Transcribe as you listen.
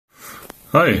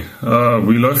Hi,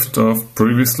 we left off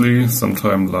previously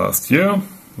sometime last year,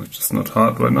 which is not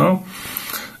hard right now,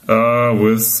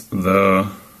 with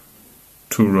the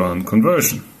Touran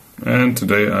conversion. And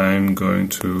today I'm going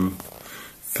to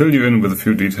fill you in with a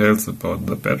few details about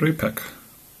the battery pack.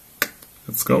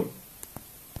 Let's go.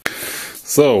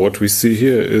 So what we see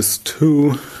here is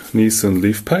two Nissan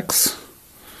Leaf packs.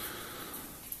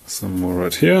 Some more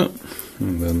right here,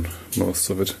 and then most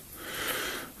of it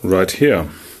right here.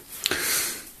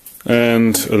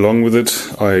 And along with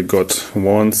it I got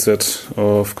one set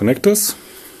of connectors,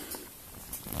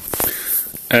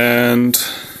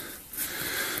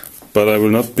 but I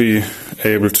will not be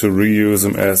able to reuse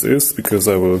them as is, because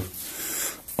I will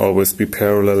always be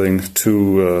paralleling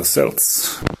two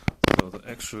cells. So the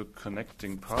actual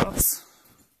connecting parts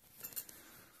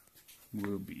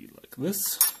will be like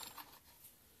this,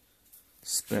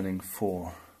 spanning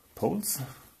 4 poles,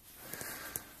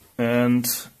 and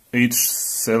each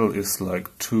cell is like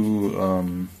two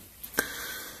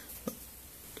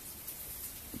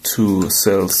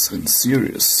cells in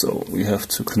series, so we have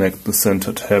to connect the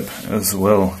center tab as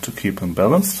well to keep them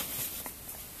balanced.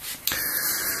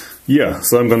 Yeah,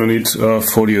 so I'm gonna need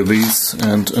 40 of these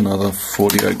and another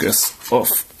 40, I guess, of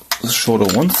the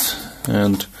shorter ones,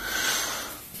 and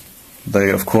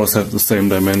they of course have the same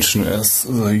dimension as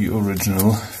the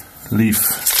original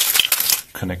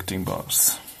Leaf connecting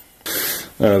bars.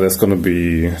 There's going to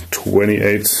be a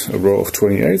row of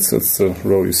 28, that's the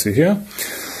row you see here,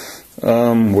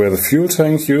 where the fuel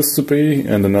tank used to be,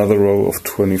 and another row of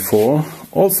 24,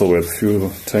 also where the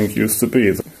fuel tank used to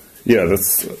be. Yeah,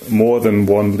 that's more than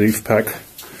one Leaf pack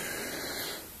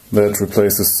that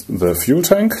replaces the fuel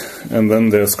tank, and then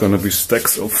there's going to be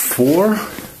stacks of 4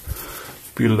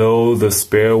 below the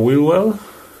spare wheel well.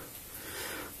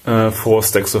 4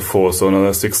 stacks of 4, so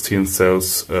another 16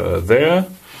 cells there.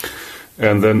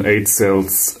 And then 8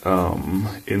 cells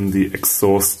in the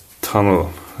exhaust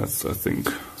tunnel. That's, I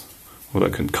think, what I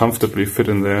can comfortably fit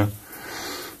in there.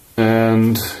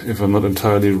 And if I'm not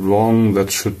entirely wrong,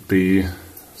 that should be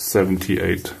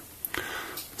 78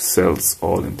 cells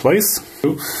all in place.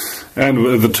 And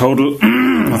with a total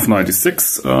of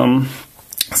 96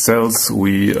 cells,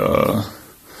 we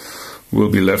will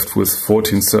be left with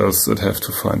 14 cells that have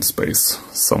to find space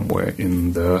somewhere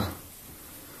in the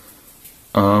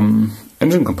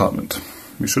engine compartment.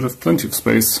 We should have plenty of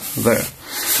space there.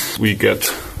 We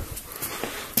get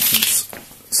this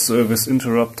service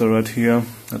interrupter right here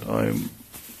that I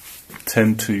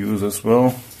tend to use as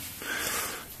well,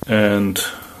 and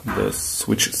the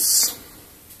switches.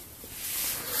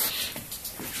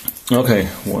 Okay,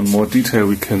 one more detail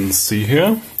we can see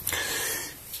here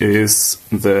is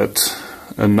that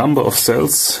a number of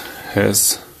cells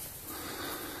has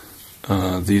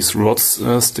these rods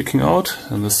sticking out,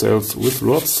 and the cells with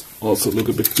rods also look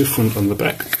a bit different on the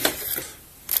back.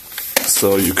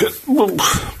 So you can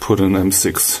put an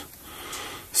M6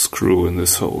 screw in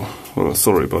this hole. Well,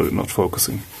 sorry about it not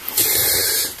focusing.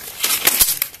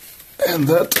 And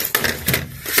that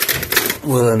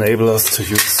will enable us to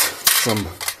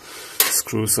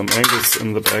screw some angles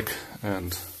in the back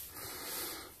and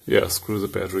screw the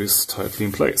batteries tightly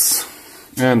in place.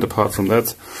 And apart from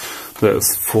that,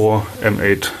 there's 4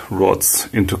 M8 rods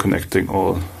interconnecting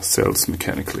all cells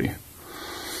mechanically.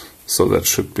 So that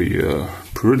should be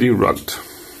pretty rugged.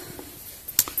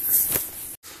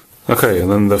 Okay, and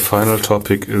then the final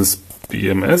topic is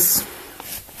BMS.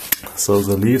 So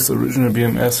the Leaf's original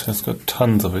BMS has got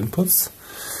tons of inputs.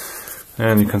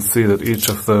 And you can see that each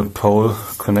of the pole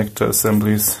connector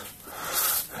assemblies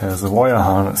has a wire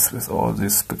harness with all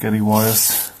these spaghetti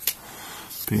wires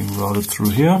being routed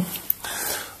through here.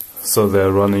 So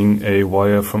they're running a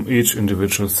wire from each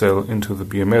individual cell into the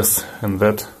BMS, and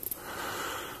that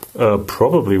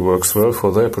probably works well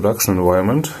for their production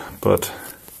environment, but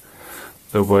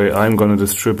the way I'm going to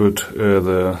distribute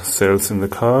the cells in the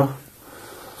car,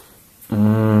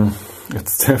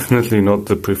 it's definitely not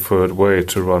the preferred way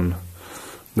to run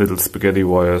little spaghetti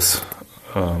wires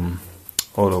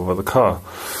all over the car.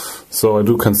 So I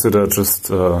do consider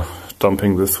just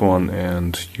dumping this one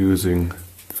and using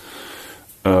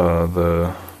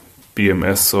the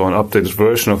BMS, or an updated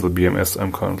version of the BMS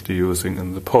I'm currently using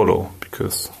in the Polo,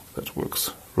 because that works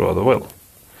rather well.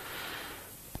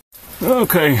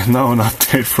 Okay, now an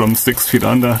update from 6 feet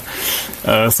under.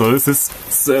 So this is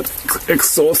that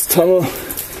exhaust tunnel.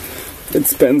 It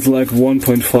spans like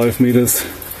 1.5 meters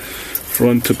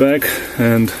front to back,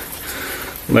 and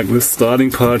like this starting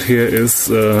part here is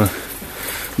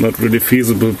not really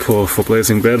feasible for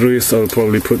placing batteries. I'll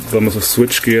probably put some of the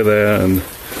switch gear there and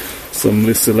some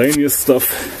miscellaneous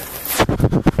stuff.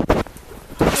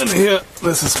 And here,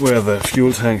 this is where the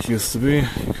fuel tank used to be.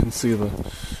 You can see the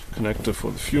connector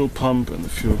for the fuel pump and the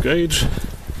fuel gauge.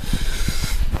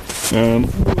 It's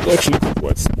actually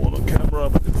quite small on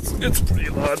camera, but it's pretty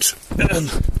large. And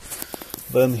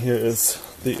then here is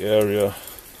the area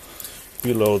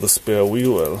below the spare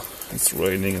wheel well. It's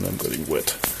raining and I'm getting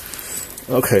wet.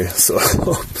 Okay, so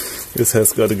this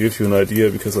has got to give you an idea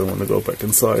because I want to go back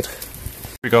inside.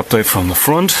 Big update from the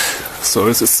front. So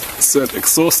this is set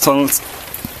exhaust tunnels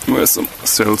where some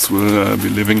cells will be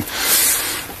living.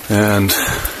 And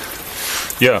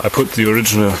yeah, I put the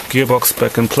original gearbox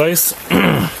back in place,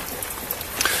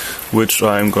 which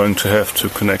I'm going to have to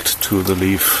connect to the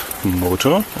Leaf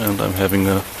motor, and I'm having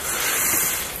a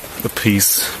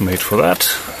piece made for that.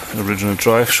 Original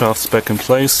drive shafts back in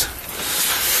place.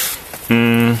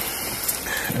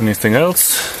 Anything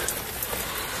else?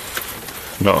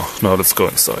 No, now let's go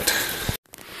inside.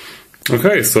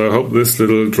 Okay, so I hope this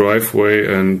little driveway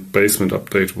and basement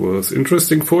update was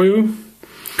interesting for you.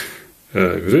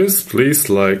 If it is, please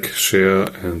like, share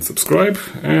and subscribe,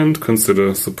 and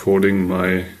consider supporting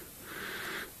my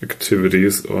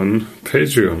activities on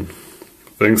Patreon.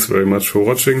 Thanks very much for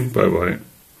watching. Bye bye.